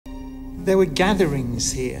There were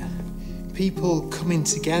gatherings here, people coming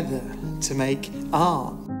together to make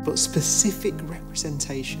art, but specific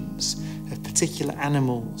representations of particular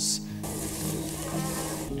animals.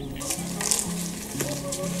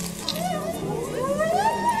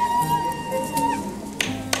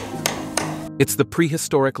 It's the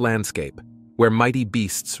prehistoric landscape, where mighty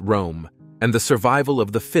beasts roam, and the survival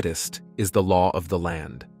of the fittest is the law of the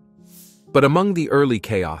land. But among the early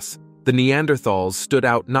chaos, the Neanderthals stood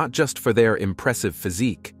out not just for their impressive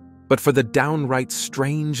physique, but for the downright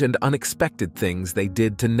strange and unexpected things they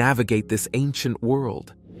did to navigate this ancient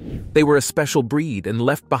world. They were a special breed and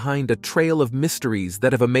left behind a trail of mysteries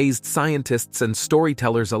that have amazed scientists and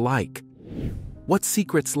storytellers alike. What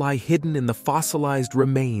secrets lie hidden in the fossilized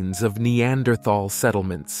remains of Neanderthal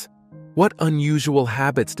settlements? What unusual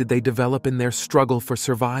habits did they develop in their struggle for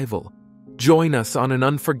survival? Join us on an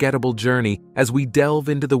unforgettable journey as we delve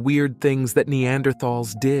into the weird things that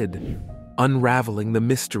Neanderthals did, unraveling the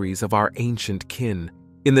mysteries of our ancient kin.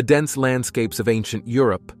 In the dense landscapes of ancient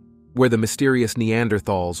Europe, where the mysterious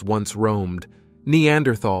Neanderthals once roamed,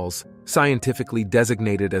 Neanderthals, scientifically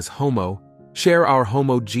designated as Homo, share our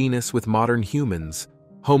Homo genus with modern humans,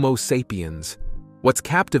 Homo sapiens. What's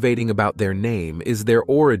captivating about their name is their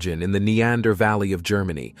origin in the Neander Valley of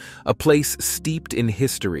Germany, a place steeped in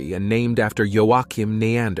history and named after Joachim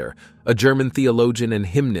Neander, a German theologian and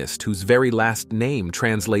hymnist whose very last name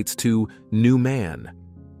translates to new man.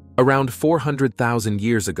 Around 400,000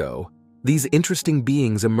 years ago, these interesting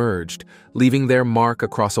beings emerged, leaving their mark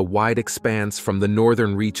across a wide expanse from the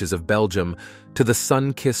northern reaches of Belgium to the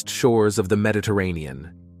sun-kissed shores of the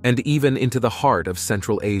Mediterranean, and even into the heart of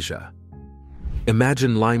Central Asia.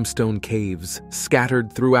 Imagine limestone caves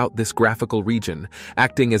scattered throughout this graphical region,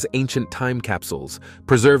 acting as ancient time capsules,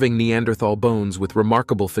 preserving Neanderthal bones with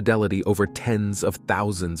remarkable fidelity over tens of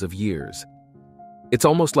thousands of years. It's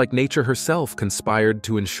almost like nature herself conspired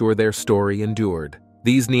to ensure their story endured.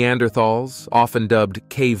 These Neanderthals, often dubbed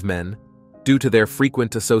cavemen, due to their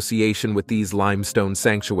frequent association with these limestone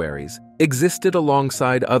sanctuaries, existed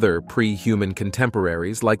alongside other pre-human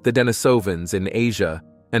contemporaries like the Denisovans in Asia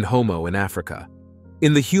and Homo in Africa.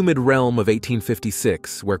 In the humid realm of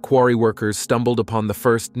 1856, where quarry workers stumbled upon the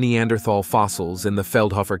first Neanderthal fossils in the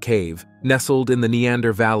Feldhofer Cave, nestled in the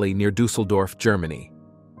Neander Valley near Dusseldorf, Germany.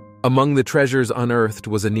 Among the treasures unearthed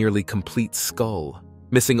was a nearly complete skull,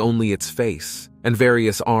 missing only its face, and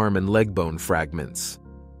various arm and leg bone fragments.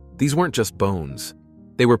 These weren't just bones.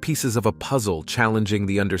 They were pieces of a puzzle challenging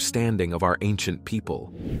the understanding of our ancient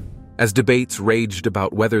people. As debates raged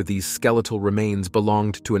about whether these skeletal remains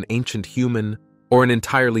belonged to an ancient human or an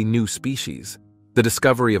entirely new species, the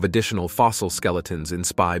discovery of additional fossil skeletons in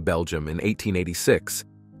Spy, Belgium in 1886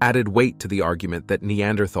 added weight to the argument that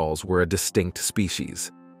Neanderthals were a distinct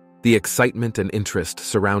species. The excitement and interest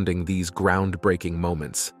surrounding these groundbreaking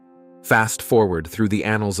moments. Fast forward through the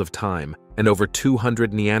annals of time, and over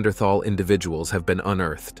 200 Neanderthal individuals have been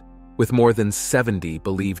unearthed, with more than 70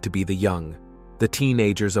 believed to be the young, the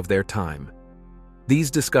teenagers of their time. These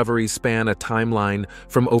discoveries span a timeline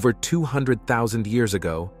from over 200,000 years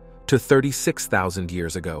ago to 36,000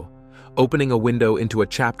 years ago, opening a window into a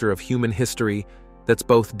chapter of human history that's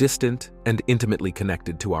both distant and intimately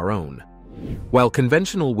connected to our own. While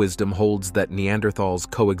conventional wisdom holds that Neanderthals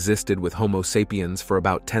coexisted with Homo sapiens for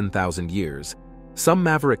about 10,000 years, some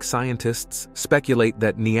maverick scientists speculate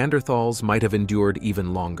that Neanderthals might have endured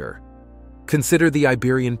even longer. Consider the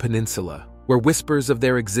Iberian Peninsula, where whispers of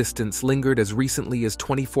their existence lingered as recently as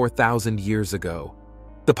 24,000 years ago.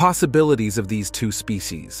 The possibilities of these two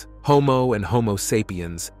species, Homo and Homo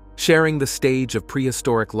sapiens, sharing the stage of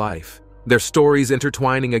prehistoric life, their stories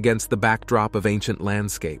intertwining against the backdrop of ancient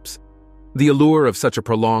landscapes. The allure of such a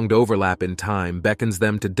prolonged overlap in time beckons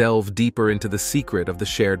them to delve deeper into the secret of the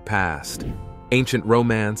shared past, ancient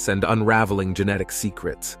romance and unraveling genetic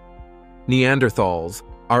secrets. Neanderthals,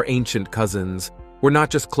 our ancient cousins, were not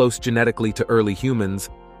just close genetically to early humans,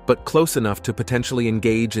 but close enough to potentially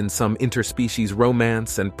engage in some interspecies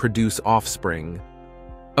romance and produce offspring.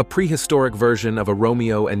 A prehistoric version of a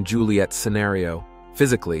Romeo and Juliet scenario.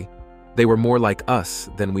 Physically, they were more like us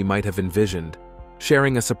than we might have envisioned,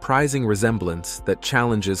 sharing a surprising resemblance that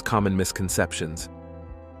challenges common misconceptions.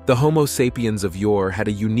 The Homo sapiens of yore had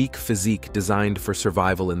a unique physique designed for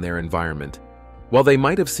survival in their environment. While they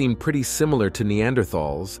might have seemed pretty similar to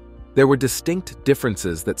Neanderthals, there were distinct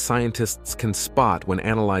differences that scientists can spot when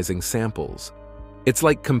analyzing samples. It's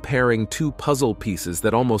like comparing two puzzle pieces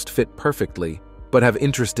that almost fit perfectly, but have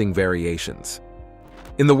interesting variations.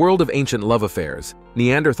 In the world of ancient love affairs,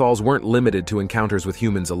 Neanderthals weren't limited to encounters with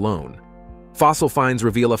humans alone. Fossil finds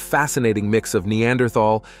reveal a fascinating mix of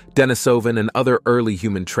Neanderthal, Denisovan, and other early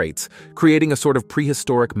human traits, creating a sort of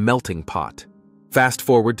prehistoric melting pot. Fast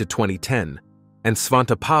forward to 2010, and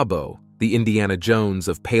Svante Pääbo, the Indiana Jones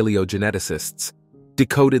of paleogeneticists,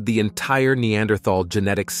 decoded the entire Neanderthal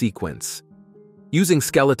genetic sequence. Using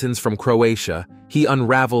skeletons from Croatia, he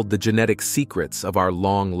unraveled the genetic secrets of our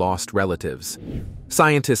long-lost relatives.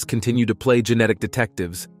 Scientists continue to play genetic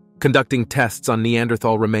detectives, conducting tests on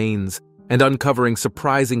Neanderthal remains and uncovering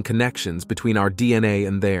surprising connections between our DNA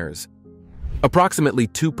and theirs. Approximately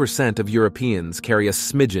 2% of Europeans carry a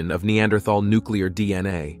smidgen of Neanderthal nuclear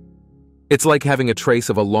DNA. It's like having a trace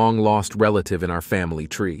of a long-lost relative in our family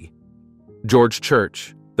tree. George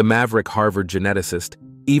Church, the maverick Harvard geneticist,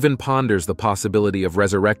 even ponders the possibility of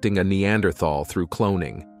resurrecting a Neanderthal through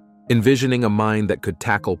cloning, envisioning a mind that could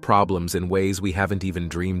tackle problems in ways we haven't even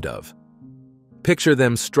dreamed of. Picture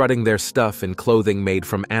them strutting their stuff in clothing made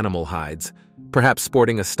from animal hides, perhaps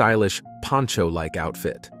sporting a stylish poncho-like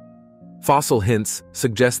outfit. Fossil hints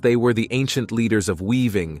suggest they were the ancient leaders of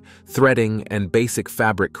weaving, threading, and basic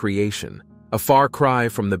fabric creation, a far cry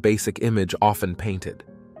from the basic image often painted.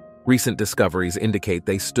 Recent discoveries indicate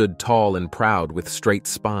they stood tall and proud with straight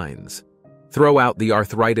spines. Throw out the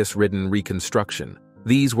arthritis-ridden reconstruction.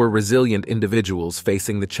 These were resilient individuals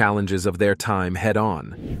facing the challenges of their time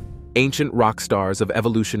head-on. Ancient rock stars of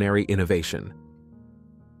evolutionary innovation.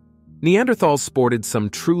 Neanderthals sported some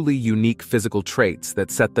truly unique physical traits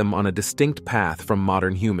that set them on a distinct path from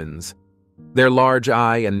modern humans. Their large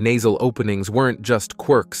eye and nasal openings weren't just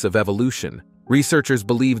quirks of evolution. Researchers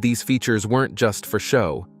believe these features weren't just for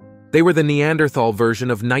show. They were the Neanderthal version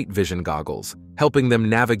of night vision goggles, helping them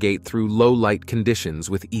navigate through low-light conditions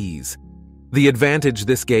with ease. The advantage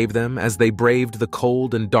this gave them as they braved the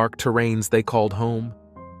cold and dark terrains they called home.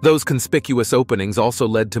 Those conspicuous openings also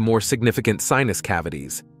led to more significant sinus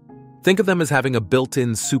cavities. Think of them as having a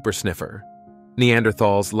built-in super sniffer.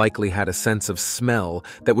 Neanderthals likely had a sense of smell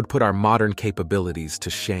that would put our modern capabilities to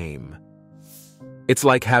shame. It's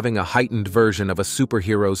like having a heightened version of a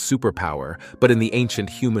superhero's superpower, but in the ancient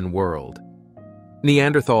human world.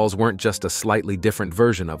 Neanderthals weren't just a slightly different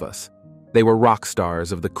version of us. They were rock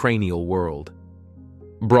stars of the cranial world.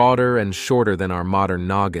 Broader and shorter than our modern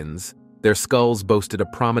noggins, their skulls boasted a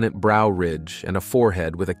prominent brow ridge and a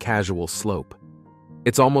forehead with a casual slope.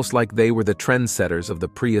 It's almost like they were the trendsetters of the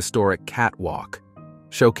prehistoric catwalk,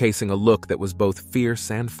 showcasing a look that was both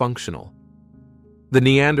fierce and functional. The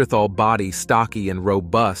Neanderthal body, stocky and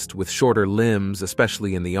robust with shorter limbs,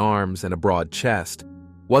 especially in the arms, and a broad chest,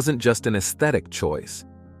 wasn't just an aesthetic choice.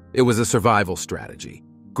 It was a survival strategy.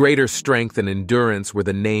 Greater strength and endurance were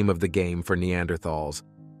the name of the game for Neanderthals,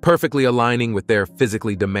 perfectly aligning with their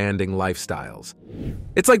physically demanding lifestyles.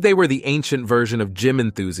 It's like they were the ancient version of gym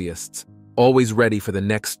enthusiasts, always ready for the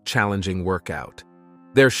next challenging workout.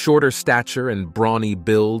 Their shorter stature and brawny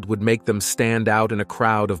build would make them stand out in a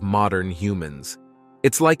crowd of modern humans.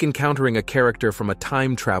 It's like encountering a character from a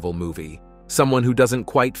time travel movie, someone who doesn't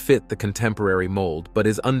quite fit the contemporary mold but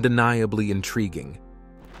is undeniably intriguing.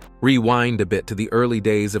 Rewind a bit to the early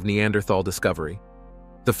days of Neanderthal discovery.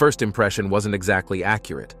 The first impression wasn't exactly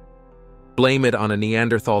accurate. Blame it on a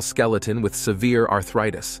Neanderthal skeleton with severe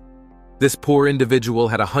arthritis. This poor individual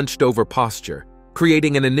had a hunched-over posture,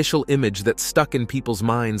 creating an initial image that stuck in people's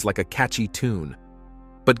minds like a catchy tune.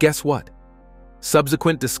 But guess what?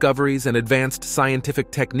 Subsequent discoveries and advanced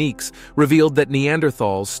scientific techniques revealed that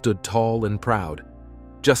Neanderthals stood tall and proud,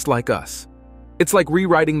 just like us. It's like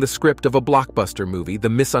rewriting the script of a blockbuster movie, the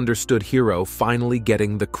misunderstood hero finally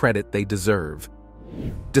getting the credit they deserve.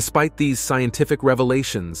 Despite these scientific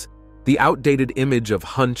revelations, the outdated image of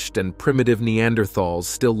hunched and primitive Neanderthals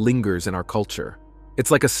still lingers in our culture. It's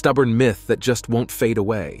like a stubborn myth that just won't fade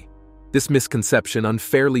away. This misconception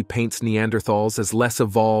unfairly paints Neanderthals as less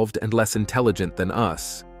evolved and less intelligent than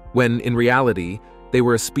us, when, in reality, they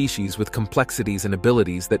were a species with complexities and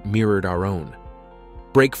abilities that mirrored our own.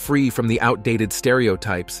 Break free from the outdated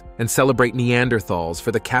stereotypes and celebrate Neanderthals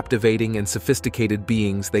for the captivating and sophisticated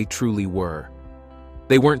beings they truly were.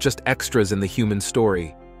 They weren't just extras in the human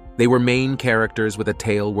story. They were main characters with a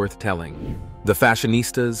tale worth telling. The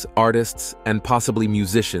fashionistas, artists, and possibly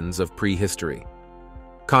musicians of prehistory.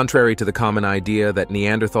 Contrary to the common idea that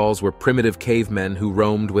Neanderthals were primitive cavemen who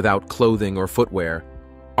roamed without clothing or footwear,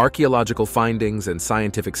 archaeological findings and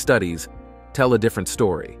scientific studies tell a different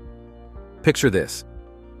story. Picture this.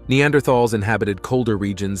 Neanderthals inhabited colder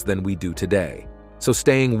regions than we do today, so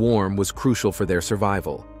staying warm was crucial for their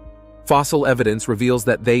survival. Fossil evidence reveals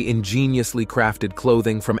that they ingeniously crafted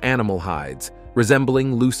clothing from animal hides,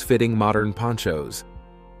 resembling loose-fitting modern ponchos.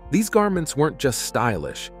 These garments weren't just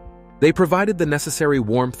stylish. They provided the necessary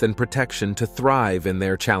warmth and protection to thrive in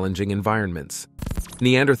their challenging environments.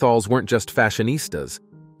 Neanderthals weren't just fashionistas,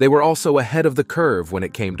 they were also ahead of the curve when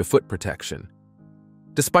it came to foot protection.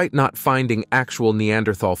 Despite not finding actual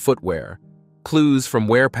Neanderthal footwear, clues from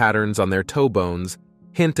wear patterns on their toe bones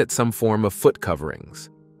hint at some form of foot coverings.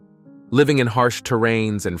 Living in harsh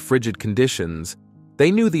terrains and frigid conditions, they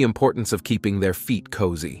knew the importance of keeping their feet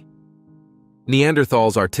cozy.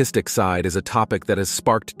 Neanderthals' artistic side is a topic that has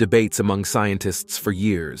sparked debates among scientists for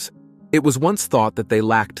years. It was once thought that they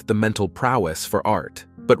lacked the mental prowess for art,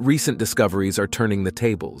 but recent discoveries are turning the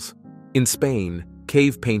tables. In Spain,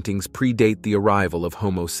 cave paintings predate the arrival of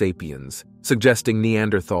Homo sapiens, suggesting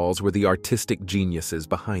Neanderthals were the artistic geniuses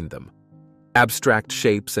behind them. Abstract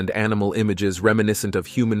shapes and animal images reminiscent of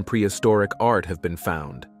human prehistoric art have been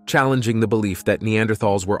found, challenging the belief that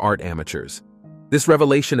Neanderthals were art amateurs. This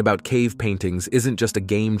revelation about cave paintings isn't just a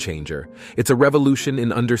game changer, it's a revolution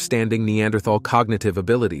in understanding Neanderthal cognitive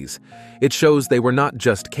abilities. It shows they were not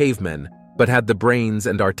just cavemen, but had the brains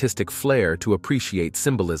and artistic flair to appreciate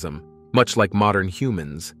symbolism, much like modern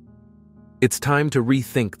humans. It's time to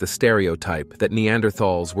rethink the stereotype that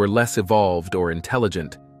Neanderthals were less evolved or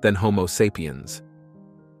intelligent than Homo sapiens.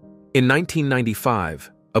 In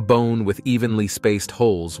 1995, a bone with evenly spaced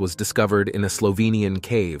holes was discovered in a Slovenian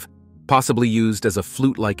cave, possibly used as a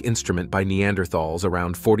flute-like instrument by Neanderthals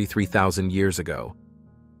around 43,000 years ago.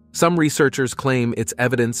 Some researchers claim it's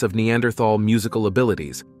evidence of Neanderthal musical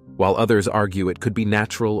abilities, while others argue it could be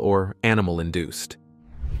natural or animal-induced.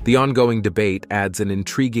 The ongoing debate adds an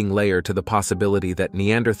intriguing layer to the possibility that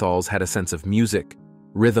Neanderthals had a sense of music,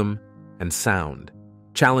 rhythm, and sound,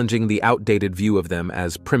 challenging the outdated view of them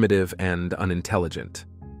as primitive and unintelligent.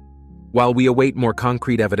 While we await more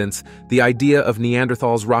concrete evidence, the idea of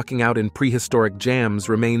Neanderthals rocking out in prehistoric jams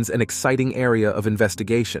remains an exciting area of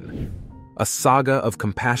investigation, a saga of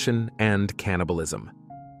compassion and cannibalism.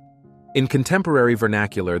 In contemporary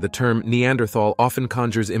vernacular, the term Neanderthal often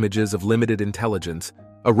conjures images of limited intelligence,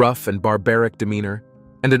 a rough and barbaric demeanor,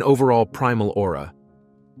 and an overall primal aura.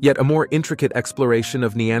 Yet a more intricate exploration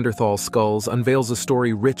of Neanderthal skulls unveils a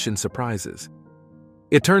story rich in surprises.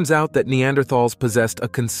 It turns out that Neanderthals possessed a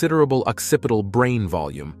considerable occipital brain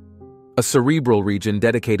volume, a cerebral region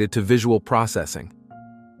dedicated to visual processing.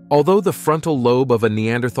 Although the frontal lobe of a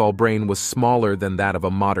Neanderthal brain was smaller than that of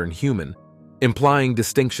a modern human, implying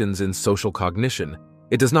distinctions in social cognition,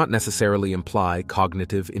 it does not necessarily imply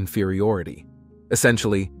cognitive inferiority.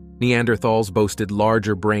 Essentially, Neanderthals boasted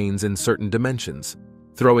larger brains in certain dimensions,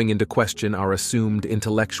 throwing into question our assumed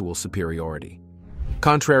intellectual superiority.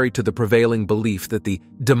 Contrary to the prevailing belief that the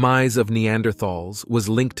demise of Neanderthals was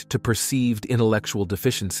linked to perceived intellectual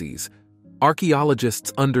deficiencies,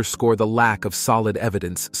 archaeologists underscore the lack of solid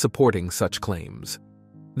evidence supporting such claims.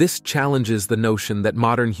 This challenges the notion that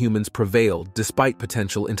modern humans prevailed despite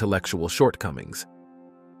potential intellectual shortcomings.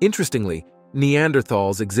 Interestingly,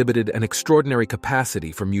 Neanderthals exhibited an extraordinary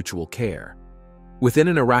capacity for mutual care. Within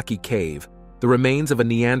an Iraqi cave, the remains of a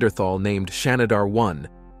Neanderthal named Shanidar I,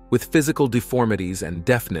 with physical deformities and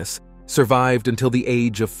deafness, survived until the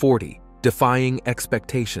age of 40, defying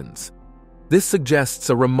expectations. This suggests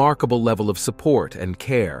a remarkable level of support and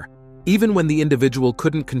care, even when the individual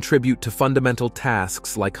couldn't contribute to fundamental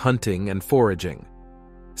tasks like hunting and foraging.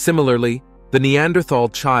 Similarly, the Neanderthal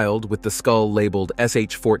child with the skull labeled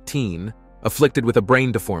SH14, afflicted with a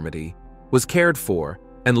brain deformity, was cared for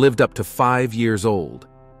and lived up to 5 years old,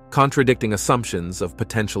 contradicting assumptions of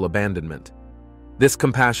potential abandonment. This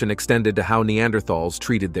compassion extended to how Neanderthals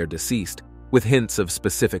treated their deceased, with hints of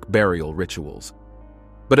specific burial rituals.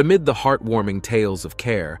 But amid the heartwarming tales of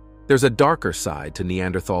care, there's a darker side to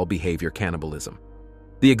Neanderthal behavior cannibalism.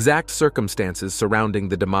 The exact circumstances surrounding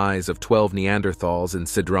the demise of 12 Neanderthals in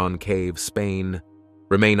Sidron Cave, Spain,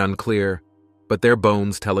 remain unclear, but their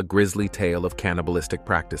bones tell a grisly tale of cannibalistic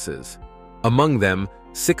practices. Among them,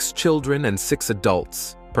 6 children and 6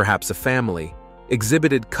 adults, perhaps a family,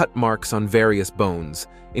 exhibited cut marks on various bones,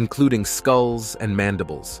 including skulls and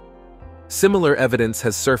mandibles. Similar evidence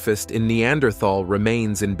has surfaced in Neanderthal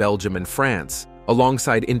remains in Belgium and France,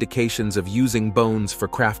 alongside indications of using bones for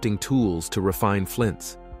crafting tools to refine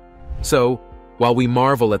flints. So, while we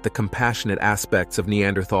marvel at the compassionate aspects of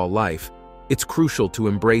Neanderthal life, it's crucial to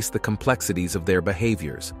embrace the complexities of their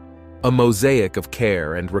behaviors, a mosaic of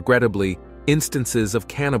care and, regrettably, instances of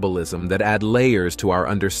cannibalism that add layers to our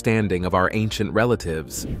understanding of our ancient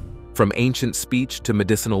relatives, from ancient speech to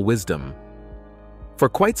medicinal wisdom. For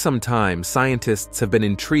quite some time, scientists have been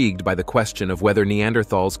intrigued by the question of whether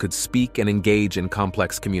Neanderthals could speak and engage in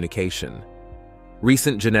complex communication.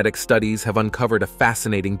 Recent genetic studies have uncovered a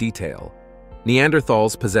fascinating detail.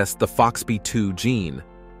 Neanderthals possessed the FOXP2 gene,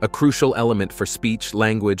 a crucial element for speech,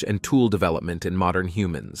 language, and tool development in modern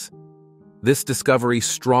humans. This discovery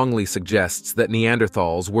strongly suggests that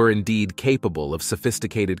Neanderthals were indeed capable of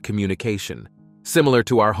sophisticated communication, similar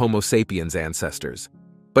to our Homo sapiens ancestors.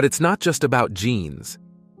 But it's not just about genes.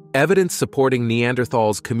 Evidence supporting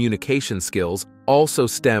Neanderthals' communication skills also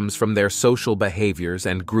stems from their social behaviors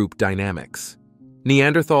and group dynamics.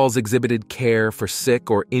 Neanderthals exhibited care for sick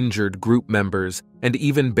or injured group members and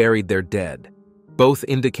even buried their dead, both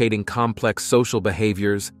indicating complex social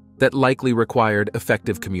behaviors that likely required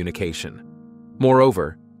effective communication.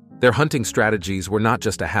 Moreover, their hunting strategies were not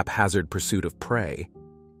just a haphazard pursuit of prey.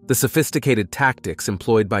 The sophisticated tactics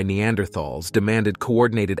employed by Neanderthals demanded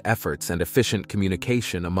coordinated efforts and efficient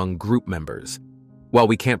communication among group members. While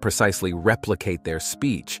we can't precisely replicate their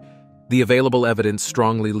speech, the available evidence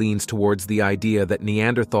strongly leans towards the idea that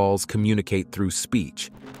Neanderthals communicate through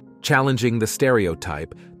speech, challenging the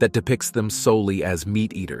stereotype that depicts them solely as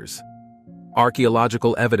meat-eaters.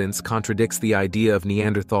 Archaeological evidence contradicts the idea of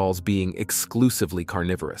Neanderthals being exclusively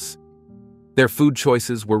carnivorous. Their food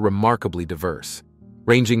choices were remarkably diverse,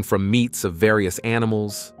 ranging from meats of various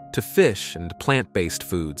animals to fish and plant-based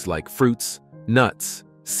foods like fruits, nuts,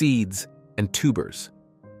 seeds, and tubers.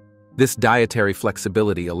 This dietary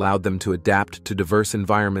flexibility allowed them to adapt to diverse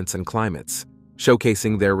environments and climates,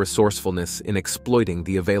 showcasing their resourcefulness in exploiting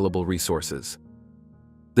the available resources.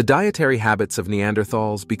 The dietary habits of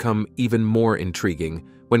Neanderthals become even more intriguing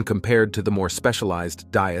when compared to the more specialized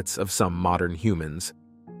diets of some modern humans.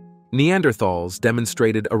 Neanderthals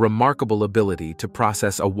demonstrated a remarkable ability to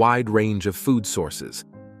process a wide range of food sources,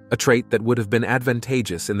 a trait that would have been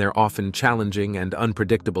advantageous in their often challenging and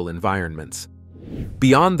unpredictable environments.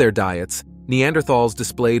 Beyond their diets, Neanderthals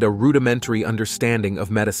displayed a rudimentary understanding of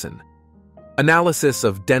medicine. Analysis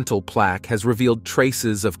of dental plaque has revealed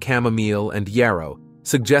traces of chamomile and yarrow,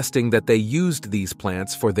 suggesting that they used these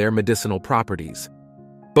plants for their medicinal properties.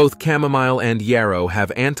 Both chamomile and yarrow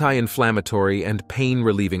have anti-inflammatory and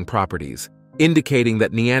pain-relieving properties, indicating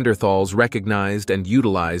that Neanderthals recognized and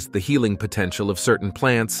utilized the healing potential of certain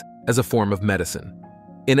plants as a form of medicine.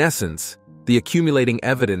 In essence, the accumulating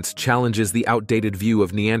evidence challenges the outdated view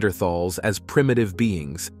of Neanderthals as primitive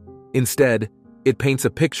beings. Instead, it paints a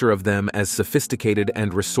picture of them as sophisticated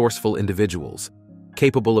and resourceful individuals,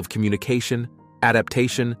 capable of communication,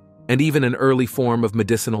 adaptation, and even an early form of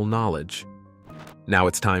medicinal knowledge. Now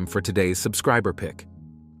it's time for today's subscriber pick.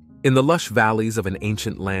 In the lush valleys of an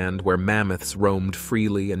ancient land where mammoths roamed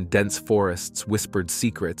freely and dense forests whispered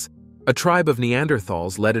secrets, a tribe of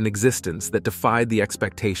Neanderthals led an existence that defied the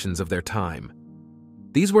expectations of their time.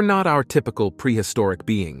 These were not our typical prehistoric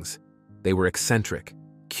beings. They were eccentric,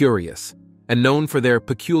 curious, and known for their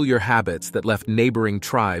peculiar habits that left neighboring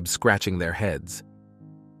tribes scratching their heads.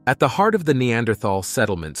 At the heart of the Neanderthal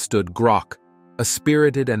settlement stood Grok, a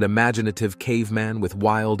spirited and imaginative caveman with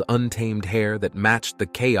wild, untamed hair that matched the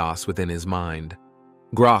chaos within his mind.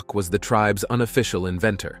 Grok was the tribe's unofficial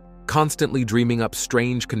inventor, constantly dreaming up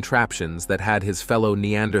strange contraptions that had his fellow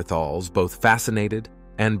Neanderthals both fascinated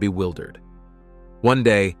and bewildered. One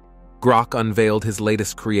day, Grok unveiled his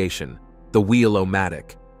latest creation, the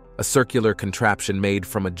wheel-o-matic, a circular contraption made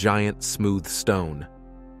from a giant, smooth stone.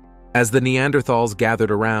 As the Neanderthals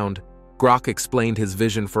gathered around, Grok explained his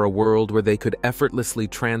vision for a world where they could effortlessly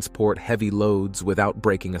transport heavy loads without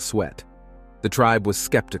breaking a sweat. The tribe was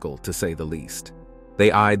skeptical, to say the least.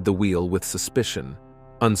 They eyed the wheel with suspicion,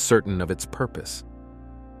 uncertain of its purpose.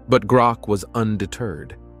 But Grok was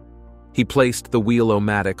undeterred. He placed the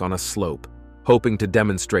wheel-o-matic on a slope, hoping to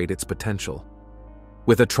demonstrate its potential.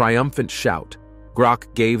 With a triumphant shout,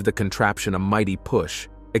 Grok gave the contraption a mighty push,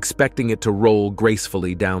 expecting it to roll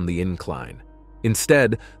gracefully down the incline.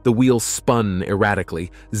 Instead, the wheel spun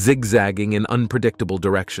erratically, zigzagging in unpredictable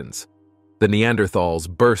directions. The Neanderthals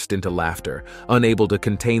burst into laughter, unable to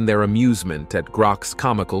contain their amusement at Grok's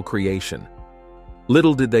comical creation.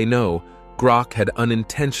 Little did they know, Grok had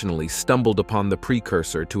unintentionally stumbled upon the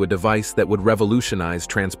precursor to a device that would revolutionize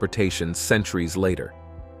transportation centuries later.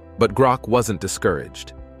 But Grok wasn't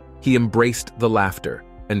discouraged. He embraced the laughter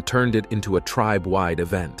and turned it into a tribe-wide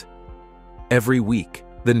event. Every week,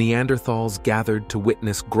 the Neanderthals gathered to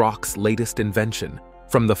witness Grok's latest invention,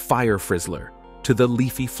 from the fire frizzler to the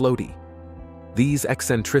leafy floaty. These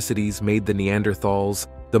eccentricities made the Neanderthals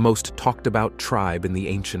the most talked-about tribe in the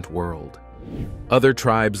ancient world. Other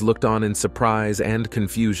tribes looked on in surprise and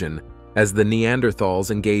confusion as the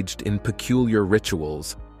Neanderthals engaged in peculiar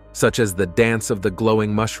rituals, such as the dance of the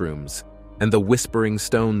glowing mushrooms and the whispering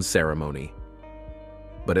stones ceremony.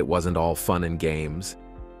 But it wasn't all fun and games.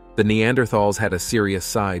 The Neanderthals had a serious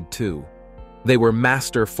side too. They were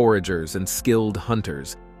master foragers and skilled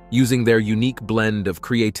hunters, using their unique blend of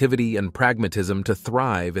creativity and pragmatism to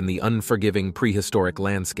thrive in the unforgiving prehistoric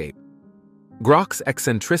landscape. Grok's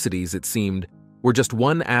eccentricities, it seemed, were just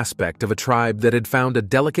one aspect of a tribe that had found a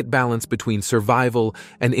delicate balance between survival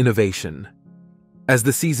and innovation. As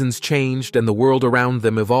the seasons changed and the world around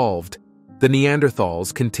them evolved, the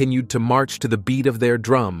Neanderthals continued to march to the beat of their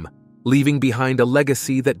drum, leaving behind a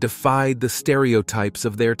legacy that defied the stereotypes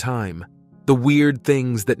of their time. The weird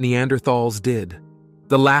things that Neanderthals did,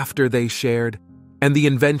 the laughter they shared, and the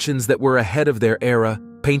inventions that were ahead of their era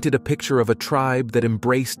painted a picture of a tribe that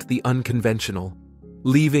embraced the unconventional,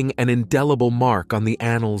 leaving an indelible mark on the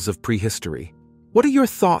annals of prehistory. What are your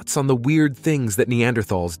thoughts on the weird things that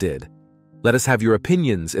Neanderthals did? Let us have your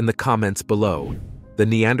opinions in the comments below. The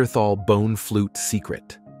Neanderthal bone flute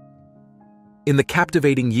secret. In the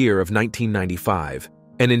captivating year of 1995,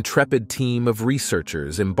 an intrepid team of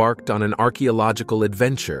researchers embarked on an archaeological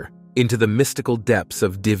adventure into the mystical depths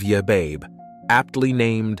of Divya Babe, aptly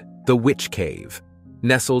named the Witch Cave,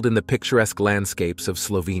 nestled in the picturesque landscapes of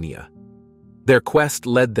Slovenia. Their quest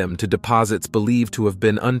led them to deposits believed to have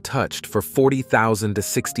been untouched for 40,000 to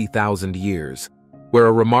 60,000 years, where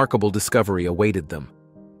a remarkable discovery awaited them.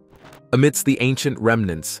 Amidst the ancient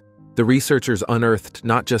remnants, the researchers unearthed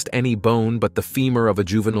not just any bone but the femur of a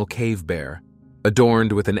juvenile cave bear,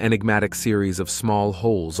 adorned with an enigmatic series of small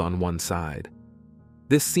holes on one side.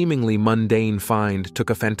 This seemingly mundane find took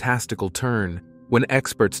a fantastical turn when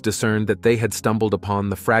experts discerned that they had stumbled upon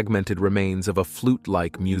the fragmented remains of a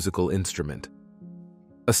flute-like musical instrument.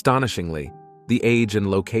 Astonishingly, the age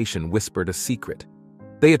and location whispered a secret.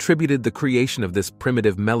 They attributed the creation of this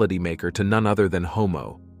primitive melody maker to none other than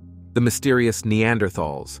Homo, the mysterious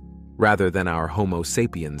Neanderthals, rather than our Homo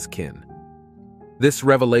sapiens kin. This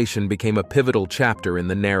revelation became a pivotal chapter in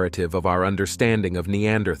the narrative of our understanding of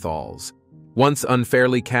Neanderthals. Once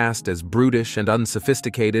unfairly cast as brutish and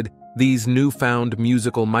unsophisticated, these newfound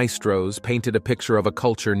musical maestros painted a picture of a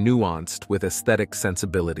culture nuanced with aesthetic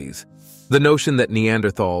sensibilities. The notion that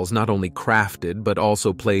Neanderthals not only crafted but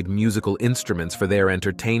also played musical instruments for their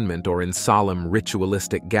entertainment or in solemn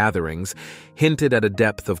ritualistic gatherings hinted at a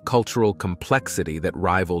depth of cultural complexity that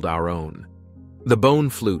rivaled our own. The bone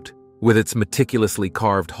flute, with its meticulously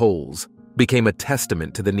carved holes, became a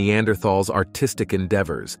testament to the Neanderthals' artistic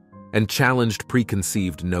endeavors and challenged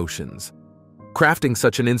preconceived notions. Crafting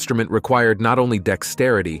such an instrument required not only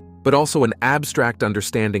dexterity, but also an abstract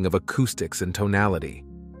understanding of acoustics and tonality.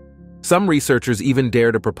 Some researchers even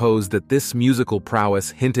dare to propose that this musical prowess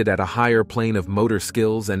hinted at a higher plane of motor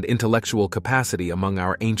skills and intellectual capacity among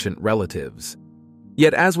our ancient relatives.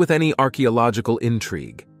 Yet, as with any archaeological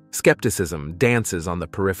intrigue, skepticism dances on the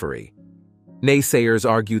periphery. Naysayers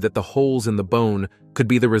argue that the holes in the bone could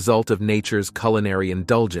be the result of nature's culinary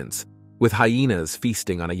indulgence, with hyenas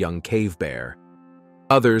feasting on a young cave bear.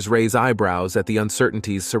 Others raise eyebrows at the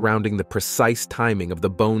uncertainties surrounding the precise timing of the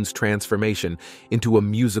bone's transformation into a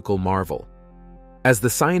musical marvel. As the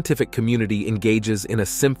scientific community engages in a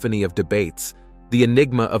symphony of debates, the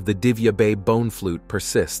enigma of the Divya Babe bone flute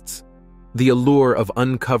persists. The allure of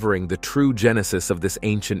uncovering the true genesis of this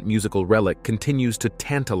ancient musical relic continues to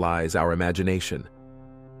tantalize our imagination.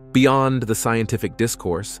 Beyond the scientific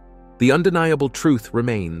discourse, the undeniable truth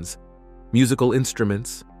remains. Musical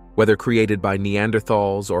instruments, whether created by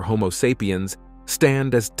Neanderthals or Homo sapiens,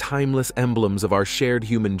 stand as timeless emblems of our shared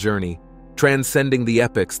human journey, transcending the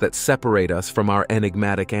epochs that separate us from our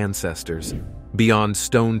enigmatic ancestors, beyond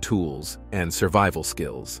stone tools and survival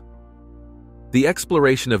skills. The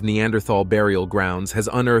exploration of Neanderthal burial grounds has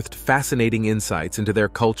unearthed fascinating insights into their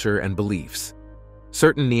culture and beliefs.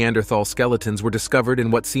 Certain Neanderthal skeletons were discovered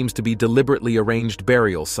in what seems to be deliberately arranged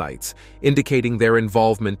burial sites, indicating their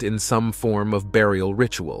involvement in some form of burial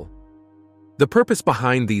ritual. The purpose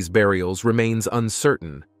behind these burials remains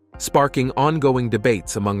uncertain, sparking ongoing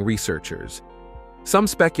debates among researchers. Some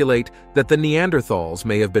speculate that the Neanderthals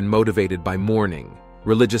may have been motivated by mourning,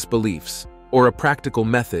 religious beliefs, or a practical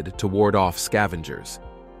method to ward off scavengers.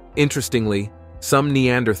 Interestingly, some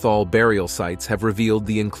Neanderthal burial sites have revealed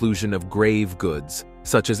the inclusion of grave goods,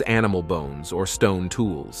 such as animal bones or stone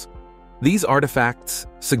tools. These artifacts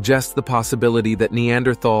suggest the possibility that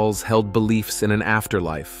Neanderthals held beliefs in an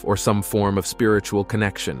afterlife or some form of spiritual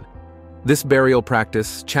connection. This burial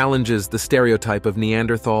practice challenges the stereotype of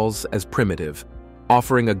Neanderthals as primitive,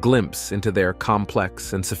 offering a glimpse into their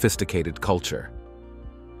complex and sophisticated culture.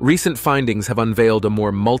 Recent findings have unveiled a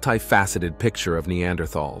more multifaceted picture of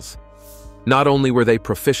Neanderthals. Not only were they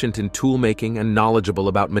proficient in tool-making and knowledgeable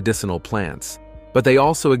about medicinal plants, but they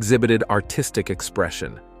also exhibited artistic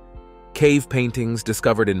expression. Cave paintings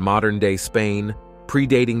discovered in modern-day Spain,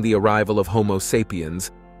 predating the arrival of Homo sapiens,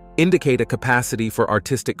 indicate a capacity for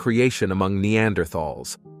artistic creation among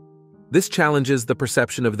Neanderthals. This challenges the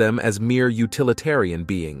perception of them as mere utilitarian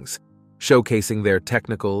beings, showcasing their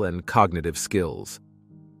technical and cognitive skills.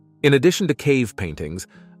 In addition to cave paintings,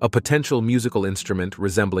 a potential musical instrument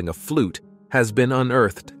resembling a flute has been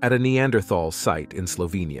unearthed at a Neanderthal site in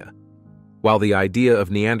Slovenia. While the idea of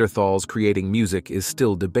Neanderthals creating music is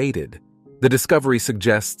still debated, the discovery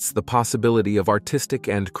suggests the possibility of artistic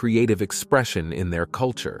and creative expression in their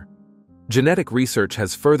culture. Genetic research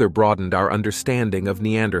has further broadened our understanding of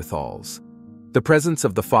Neanderthals. The presence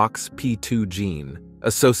of the FOXP2 gene,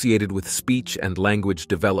 associated with speech and language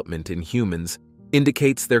development in humans,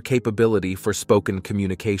 indicates their capability for spoken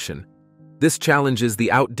communication. This challenges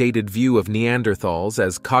the outdated view of Neanderthals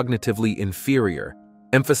as cognitively inferior,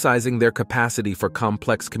 emphasizing their capacity for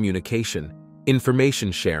complex communication,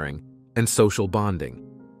 information sharing, and social bonding.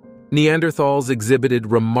 Neanderthals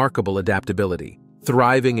exhibited remarkable adaptability,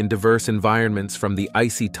 thriving in diverse environments from the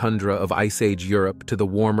icy tundra of Ice Age Europe to the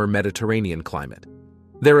warmer Mediterranean climate.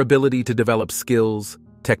 Their ability to develop skills,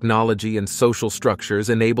 technology, and social structures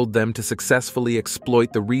enabled them to successfully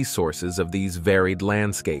exploit the resources of these varied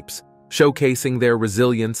landscapes, showcasing their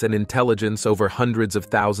resilience and intelligence over hundreds of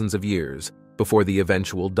thousands of years before the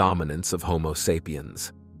eventual dominance of Homo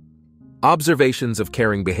sapiens. Observations of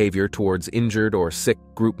caring behavior towards injured or sick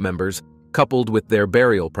group members, coupled with their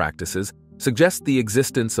burial practices, suggest the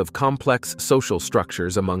existence of complex social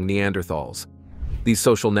structures among Neanderthals. These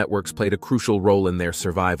social networks played a crucial role in their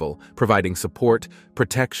survival, providing support,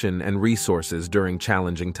 protection, and resources during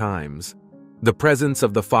challenging times. The presence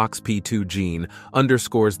of the FOXP2 gene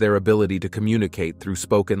underscores their ability to communicate through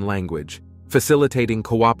spoken language, facilitating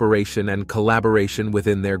cooperation and collaboration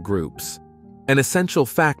within their groups, an essential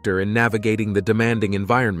factor in navigating the demanding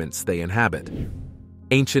environments they inhabit.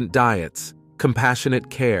 Ancient diets, compassionate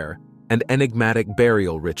care, and enigmatic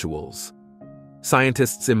burial rituals.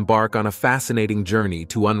 Scientists embark on a fascinating journey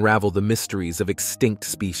to unravel the mysteries of extinct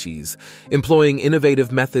species, employing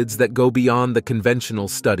innovative methods that go beyond the conventional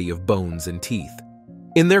study of bones and teeth.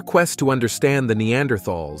 In their quest to understand the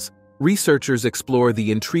Neanderthals, researchers explore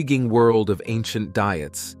the intriguing world of ancient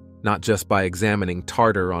diets, not just by examining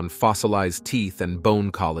tartar on fossilized teeth and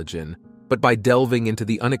bone collagen, but by delving into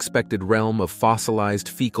the unexpected realm of fossilized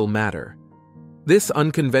fecal matter. This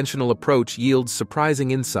unconventional approach yields surprising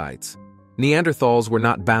insights. Neanderthals were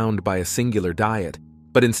not bound by a singular diet,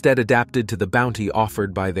 but instead adapted to the bounty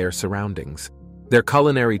offered by their surroundings. Their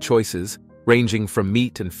culinary choices, ranging from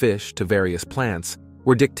meat and fish to various plants,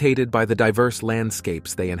 were dictated by the diverse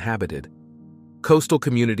landscapes they inhabited. Coastal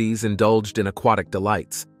communities indulged in aquatic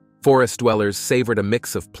delights. Forest dwellers savored a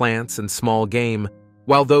mix of plants and small game,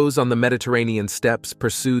 while those on the Mediterranean steppes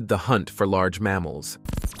pursued the hunt for large mammals.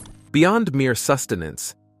 Beyond mere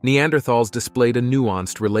sustenance, Neanderthals displayed a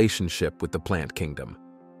nuanced relationship with the plant kingdom.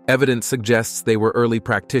 Evidence suggests they were early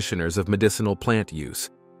practitioners of medicinal plant use,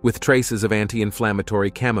 with traces of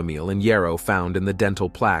anti-inflammatory chamomile and yarrow found in the dental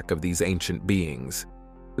plaque of these ancient beings.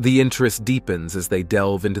 The interest deepens as they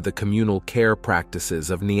delve into the communal care practices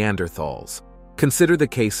of Neanderthals. Consider the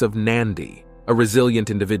case of Nandi, a resilient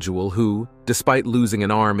individual who, despite losing an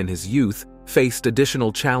arm in his youth, faced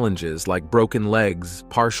additional challenges like broken legs,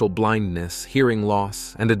 partial blindness, hearing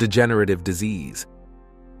loss, and a degenerative disease.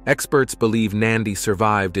 Experts believe Nandi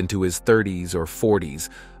survived into his 30s or 40s,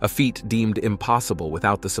 a feat deemed impossible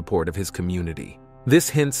without the support of his community. This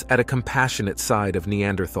hints at a compassionate side of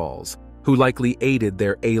Neanderthals, who likely aided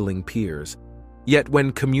their ailing peers. Yet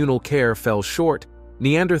when communal care fell short,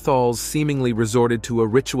 Neanderthals seemingly resorted to a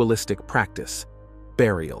ritualistic practice: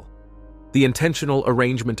 burial. The intentional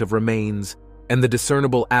arrangement of remains and the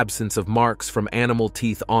discernible absence of marks from animal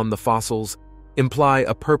teeth on the fossils imply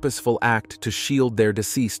a purposeful act to shield their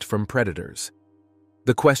deceased from predators.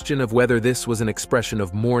 The question of whether this was an expression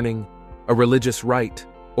of mourning, a religious rite,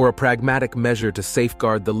 or a pragmatic measure to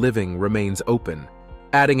safeguard the living remains open,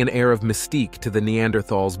 adding an air of mystique to the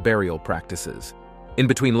Neanderthals' burial practices. In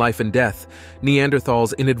between life and death,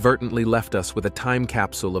 Neanderthals inadvertently left us with a time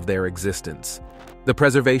capsule of their existence. The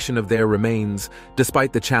preservation of their remains,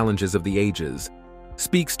 despite the challenges of the ages,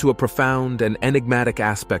 speaks to a profound and enigmatic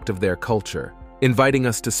aspect of their culture, inviting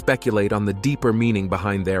us to speculate on the deeper meaning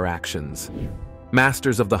behind their actions.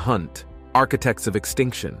 Masters of the hunt, architects of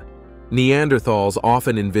extinction, Neanderthals,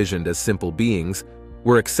 often envisioned as simple beings,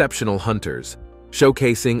 were exceptional hunters,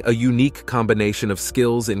 showcasing a unique combination of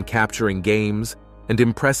skills in capturing games and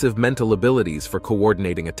impressive mental abilities for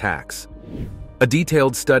coordinating attacks. A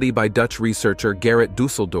detailed study by Dutch researcher Gerrit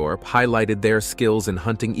Dusseldorp highlighted their skills in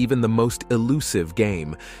hunting even the most elusive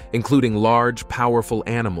game, including large, powerful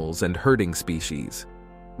animals and herding species.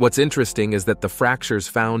 What's interesting is that the fractures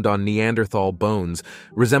found on Neanderthal bones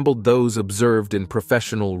resembled those observed in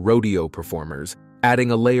professional rodeo performers, adding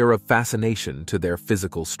a layer of fascination to their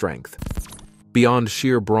physical strength. Beyond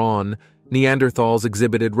sheer brawn, Neanderthals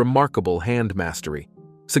exhibited remarkable hand mastery,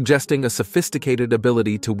 suggesting a sophisticated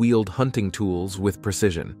ability to wield hunting tools with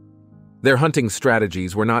precision. Their hunting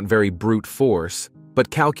strategies were not very brute force, but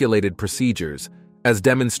calculated procedures, as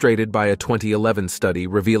demonstrated by a 2011 study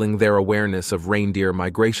revealing their awareness of reindeer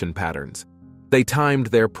migration patterns. They timed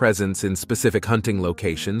their presence in specific hunting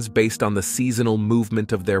locations based on the seasonal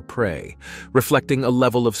movement of their prey, reflecting a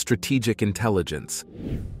level of strategic intelligence.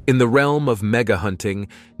 In the realm of mega-hunting,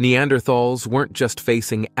 Neanderthals weren't just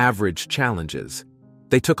facing average challenges.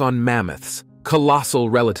 They took on mammoths,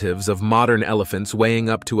 colossal relatives of modern elephants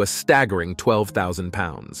weighing up to a staggering 12,000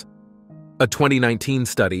 pounds. A 2019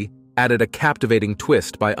 study added a captivating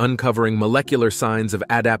twist by uncovering molecular signs of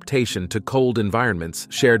adaptation to cold environments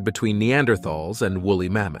shared between Neanderthals and woolly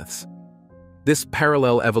mammoths. This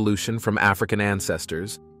parallel evolution from African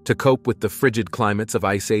ancestors to cope with the frigid climates of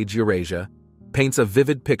Ice Age Eurasia paints a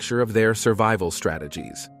vivid picture of their survival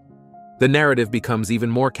strategies. The narrative becomes even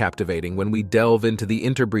more captivating when we delve into the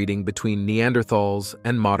interbreeding between Neanderthals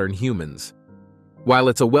and modern humans. While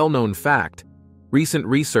it's a well-known fact, recent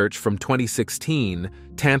research from 2016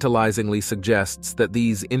 tantalizingly suggests that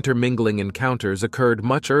these intermingling encounters occurred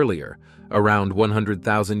much earlier, around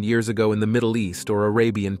 100,000 years ago in the Middle East or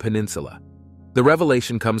Arabian Peninsula. The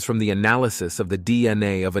revelation comes from the analysis of the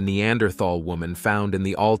DNA of a Neanderthal woman found in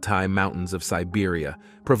the Altai Mountains of Siberia,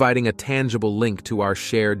 providing a tangible link to our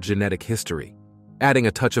shared genetic history. Adding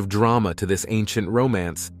a touch of drama to this ancient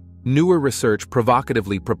romance, newer research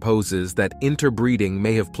provocatively proposes that interbreeding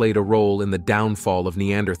may have played a role in the downfall of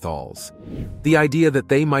Neanderthals. The idea that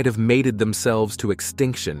they might have mated themselves to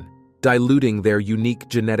extinction, diluting their unique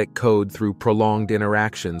genetic code through prolonged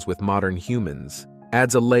interactions with modern humans,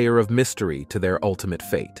 adds a layer of mystery to their ultimate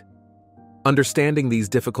fate. Understanding these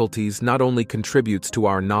difficulties not only contributes to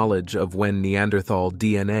our knowledge of when Neanderthal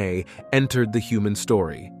DNA entered the human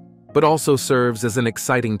story, but also serves as an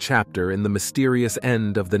exciting chapter in the mysterious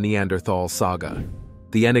end of the Neanderthal saga,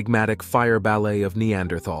 the enigmatic fire ballet of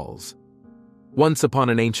Neanderthals. Once upon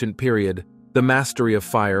an ancient period, the mastery of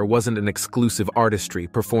fire wasn't an exclusive artistry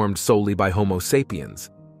performed solely by Homo sapiens.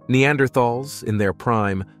 Neanderthals, in their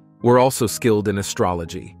prime, were also skilled in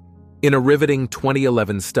astrology. In a riveting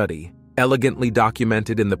 2011 study, elegantly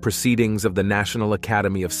documented in the Proceedings of the National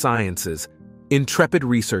Academy of Sciences, intrepid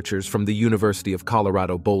researchers from the University of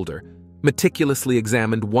Colorado Boulder meticulously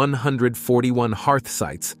examined 141 hearth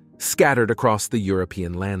sites scattered across the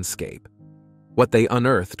European landscape. What they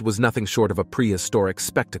unearthed was nothing short of a prehistoric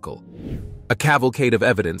spectacle, a cavalcade of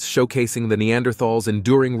evidence showcasing the Neanderthals'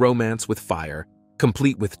 enduring romance with fire,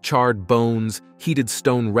 complete with charred bones, heated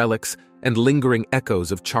stone relics, and lingering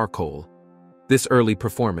echoes of charcoal. This early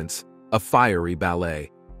performance, a fiery ballet,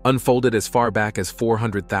 unfolded as far back as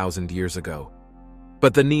 400,000 years ago.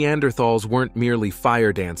 But the Neanderthals weren't merely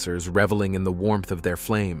fire dancers reveling in the warmth of their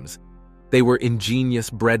flames. They were ingenious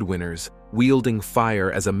breadwinners, wielding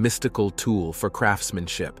fire as a mystical tool for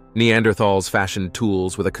craftsmanship. Neanderthals fashioned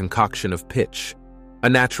tools with a concoction of pitch, a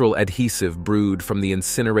natural adhesive brewed from the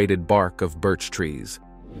incinerated bark of birch trees.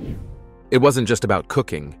 It wasn't just about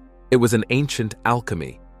cooking, it was an ancient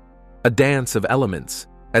alchemy, a dance of elements,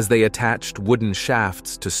 as they attached wooden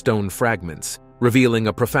shafts to stone fragments, revealing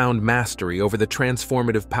a profound mastery over the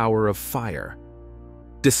transformative power of fire.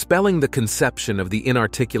 Dispelling the conception of the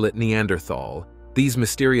inarticulate Neanderthal, these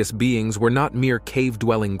mysterious beings were not mere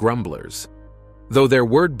cave-dwelling grumblers. Though their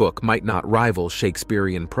word book might not rival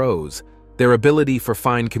Shakespearean prose, their ability for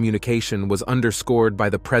fine communication was underscored by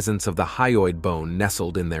the presence of the hyoid bone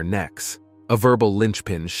nestled in their necks, a verbal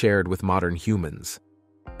linchpin shared with modern humans.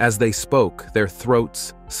 As they spoke, their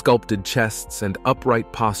throats, sculpted chests, and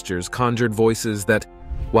upright postures conjured voices that,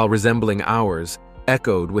 while resembling ours,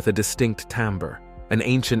 echoed with a distinct timbre, an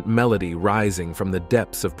ancient melody rising from the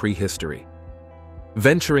depths of prehistory.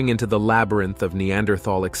 Venturing into the labyrinth of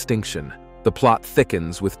Neanderthal extinction, the plot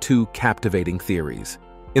thickens with two captivating theories.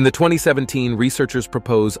 In the 2017, researchers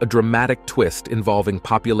propose a dramatic twist involving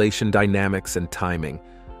population dynamics and timing,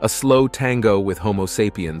 a slow tango with Homo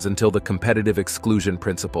sapiens until the competitive exclusion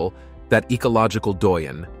principle, that ecological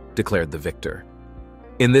doyen, declared the victor.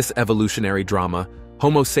 In this evolutionary drama,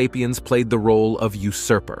 Homo sapiens played the role of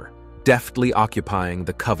usurper, deftly occupying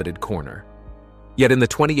the coveted corner. Yet in the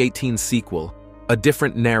 2018 sequel, a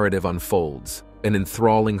different narrative unfolds, an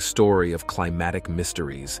enthralling story of climatic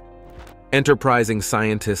mysteries. Enterprising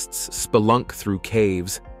scientists spelunk through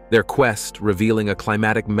caves, their quest revealing a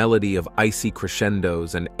climatic melody of icy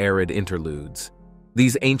crescendos and arid interludes.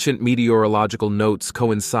 These ancient meteorological notes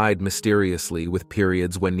coincide mysteriously with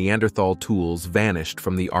periods when Neanderthal tools vanished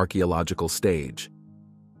from the archaeological stage.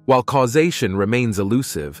 While causation remains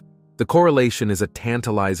elusive, the correlation is a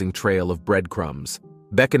tantalizing trail of breadcrumbs,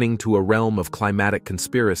 beckoning to a realm of climatic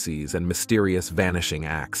conspiracies and mysterious vanishing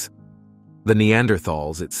acts. The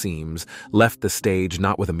Neanderthals, it seems, left the stage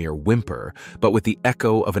not with a mere whimper, but with the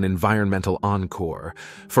echo of an environmental encore,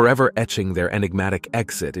 forever etching their enigmatic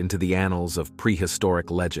exit into the annals of prehistoric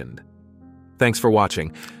legend. Thanks for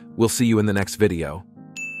watching. We'll see you in the next video.